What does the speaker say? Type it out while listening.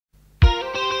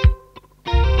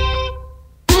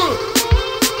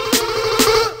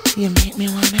You make me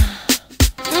wanna,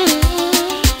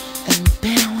 and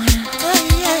then I wanna,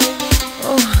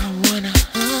 I wanna.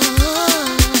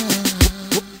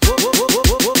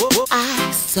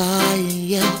 I saw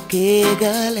you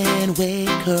giggling,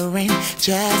 whickering.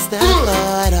 Just the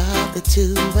thought of the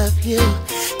two of you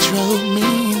drove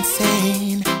me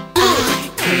insane. I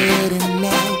couldn't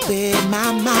help it,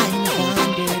 my mind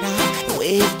wandered on.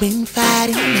 We've been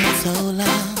fighting it so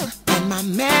long, and my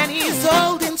man is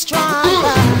old and strong.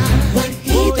 But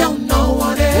he don't know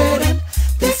what hurt him.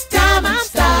 This time I'm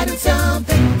starting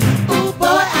something. Oh boy,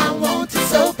 I want it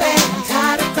so bad. I'm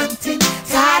tired of fronting,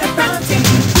 tired of fronting.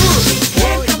 She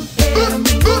can't compare to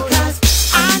me, cause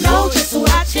I know just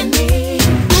what you need.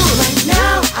 Right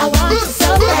now I want it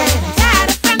so bad. I'm tired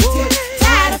of fronting,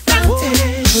 tired of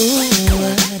fronting. Who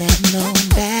would have known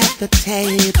that the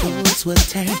tables would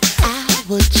turn? I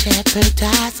would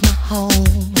jeopardize my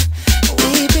home.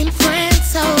 We've been